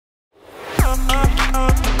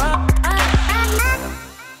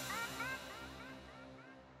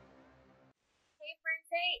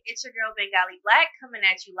it's your girl Bengali Black coming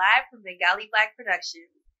at you live from Bengali Black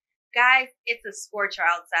Productions. Guys, it's a scorcher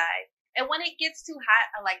outside, and when it gets too hot,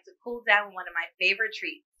 I like to cool down with one of my favorite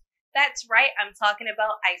treats. That's right, I'm talking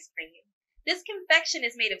about ice cream. This confection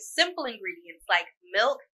is made of simple ingredients like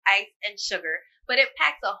milk, ice, and sugar, but it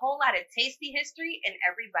packs a whole lot of tasty history in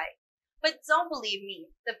every bite. But don't believe me,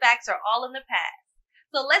 the facts are all in the past.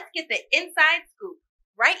 So let's get the inside scoop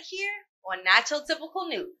right here on Nacho Typical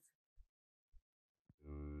News.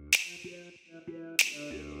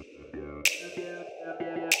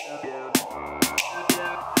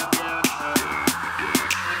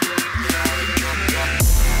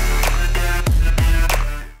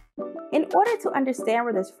 In order to understand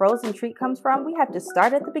where this frozen treat comes from, we have to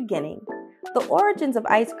start at the beginning. The origins of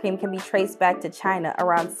ice cream can be traced back to China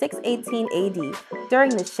around 618 AD during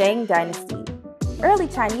the Shang Dynasty. Early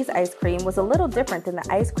Chinese ice cream was a little different than the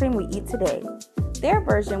ice cream we eat today. Their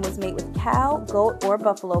version was made with cow, goat, or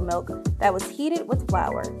buffalo milk that was heated with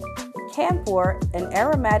flour. Camphor, an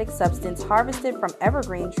aromatic substance harvested from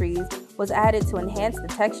evergreen trees, was added to enhance the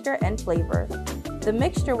texture and flavor. The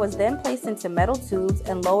mixture was then placed into metal tubes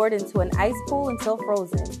and lowered into an ice pool until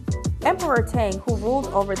frozen. Emperor Tang, who ruled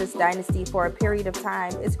over this dynasty for a period of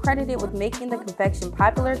time, is credited with making the confection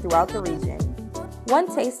popular throughout the region.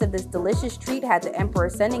 One taste of this delicious treat had the emperor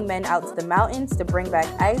sending men out to the mountains to bring back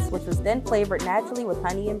ice, which was then flavored naturally with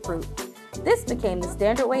honey and fruit. This became the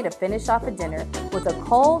standard way to finish off a dinner, with a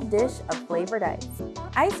cold dish of flavored ice.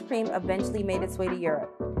 Ice cream eventually made its way to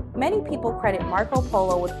Europe. Many people credit Marco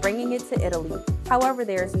Polo with bringing it to Italy. However,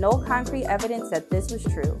 there is no concrete evidence that this was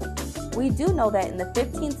true. We do know that in the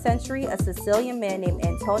 15th century, a Sicilian man named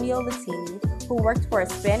Antonio Latini, who worked for a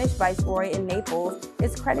Spanish viceroy in Naples,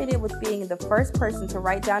 is credited with being the first person to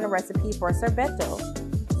write down a recipe for sorbetto.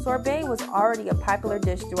 Sorbet was already a popular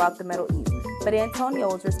dish throughout the Middle East, but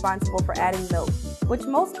Antonio was responsible for adding milk, which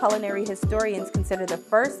most culinary historians consider the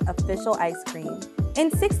first official ice cream. In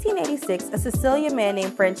 1686, a Sicilian man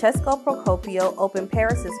named Francesco Procopio opened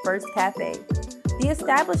Paris's first cafe. The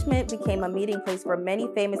establishment became a meeting place for many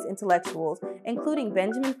famous intellectuals, including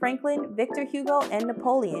Benjamin Franklin, Victor Hugo, and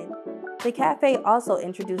Napoleon. The cafe also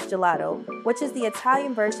introduced gelato, which is the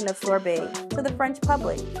Italian version of sorbet, to the French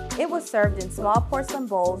public. It was served in small porcelain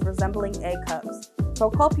bowls resembling egg cups.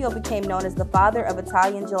 Procopio became known as the father of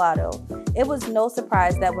Italian gelato. It was no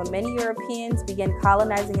surprise that when many Europeans began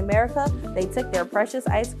colonizing America, they took their precious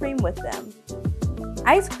ice cream with them.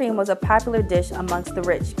 Ice cream was a popular dish amongst the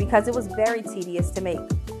rich because it was very tedious to make.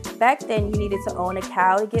 Back then, you needed to own a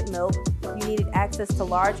cow to get milk, you needed access to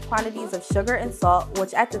large quantities of sugar and salt,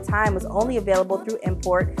 which at the time was only available through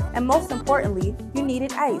import, and most importantly, you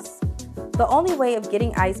needed ice. The only way of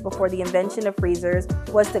getting ice before the invention of freezers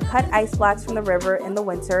was to cut ice blocks from the river in the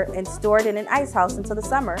winter and store it in an ice house until the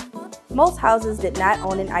summer. Most houses did not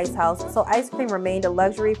own an ice house, so ice cream remained a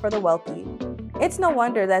luxury for the wealthy. It's no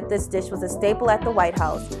wonder that this dish was a staple at the White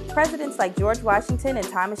House. Presidents like George Washington and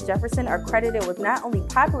Thomas Jefferson are credited with not only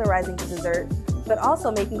popularizing the dessert, but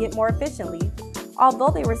also making it more efficiently. Although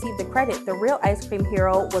they received the credit, the real ice cream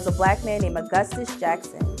hero was a black man named Augustus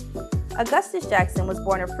Jackson. Augustus Jackson was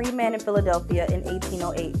born a free man in Philadelphia in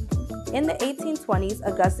 1808. In the 1820s,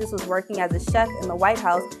 Augustus was working as a chef in the White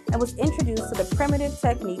House and was introduced to the primitive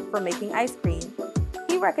technique for making ice cream.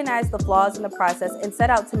 He recognized the flaws in the process and set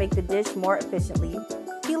out to make the dish more efficiently.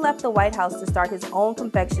 He left the White House to start his own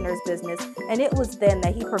confectioner's business, and it was then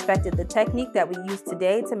that he perfected the technique that we use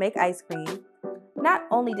today to make ice cream. Not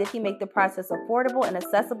only did he make the process affordable and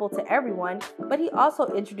accessible to everyone, but he also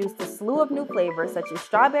introduced a slew of new flavors such as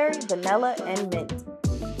strawberry, vanilla, and mint.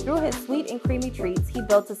 Through his sweet and creamy treats, he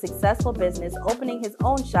built a successful business, opening his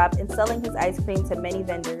own shop and selling his ice cream to many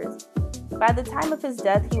vendors. By the time of his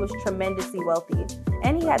death, he was tremendously wealthy,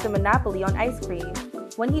 and he had the monopoly on ice cream.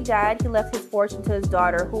 When he died, he left his fortune to his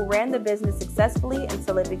daughter, who ran the business successfully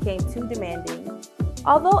until it became too demanding.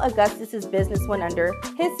 Although Augustus's business went under,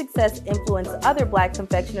 his success influenced other black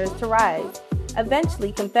confectioners to rise.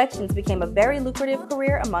 Eventually, confections became a very lucrative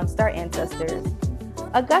career amongst our ancestors.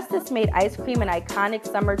 Augustus made ice cream an iconic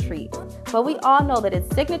summer treat, but we all know that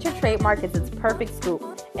its signature trademark is its perfect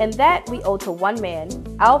scoop, and that we owe to one man,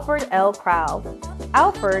 Alfred L. Crowe.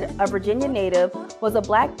 Alfred, a Virginia native, was a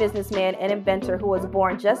black businessman and inventor who was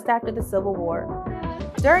born just after the Civil War.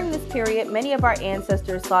 During this period, many of our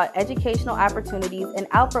ancestors sought educational opportunities, and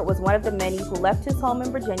Alfred was one of the many who left his home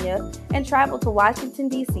in Virginia and traveled to Washington,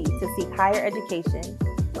 D.C. to seek higher education.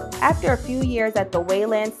 After a few years at the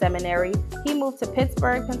Wayland Seminary, he moved to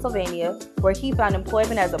Pittsburgh, Pennsylvania, where he found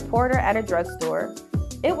employment as a porter at a drugstore.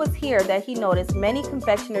 It was here that he noticed many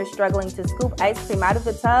confectioners struggling to scoop ice cream out of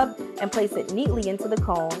the tub and place it neatly into the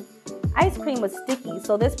cone. Ice cream was sticky,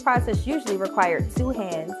 so this process usually required 2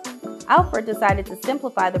 hands. Alfred decided to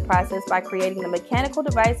simplify the process by creating the mechanical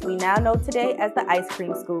device we now know today as the ice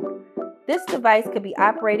cream scoop. This device could be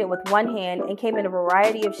operated with one hand and came in a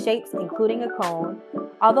variety of shapes, including a cone.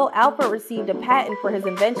 Although Alfred received a patent for his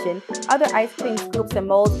invention, other ice cream scoops and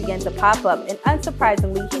molds began to pop up, and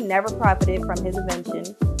unsurprisingly, he never profited from his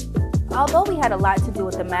invention. Although we had a lot to do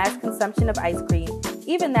with the mass consumption of ice cream,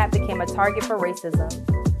 even that became a target for racism.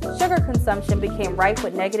 Sugar consumption became rife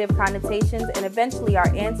with negative connotations, and eventually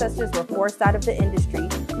our ancestors were forced out of the industry,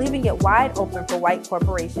 leaving it wide open for white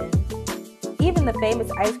corporations. Even the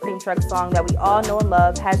famous ice cream truck song that we all know and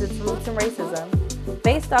love has its roots in racism.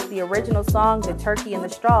 Based off the original song, The Turkey and the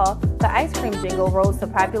Straw, the ice cream jingle rose to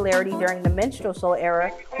popularity during the minstrel show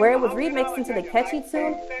era, where it was remixed into the catchy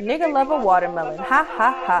tune, Nigga Love a Watermelon, ha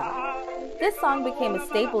ha ha. This song became a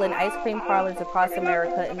staple in ice cream parlors across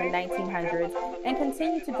America in the 1900s and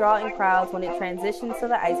continued to draw in crowds when it transitioned to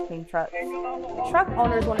the ice cream trucks. Truck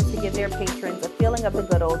owners wanted to give their patrons a feeling of the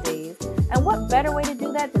good old days, and what better way to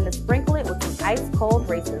do that than to sprinkle it with some ice-cold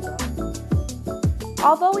racism?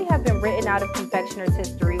 Although we have been written out of confectioner's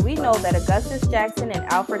history, we know that Augustus Jackson and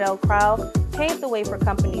Alfred L. Crowell paved the way for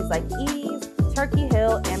companies like Edy's, Turkey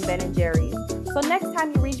Hill, and Ben & Jerry's. So next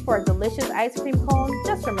time you reach for a delicious ice cream cone,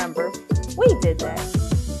 just remember, we did that.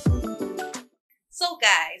 So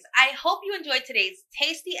guys, I hope you enjoyed today's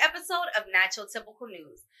tasty episode of Not Your Typical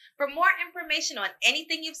News. For more information on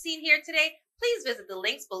anything you've seen here today, please visit the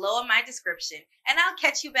links below in my description. And I'll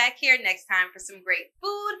catch you back here next time for some great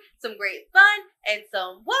food, some great fun, and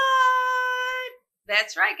some what?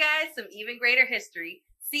 That's right guys, some even greater history.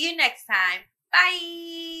 See you next time.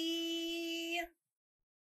 Bye!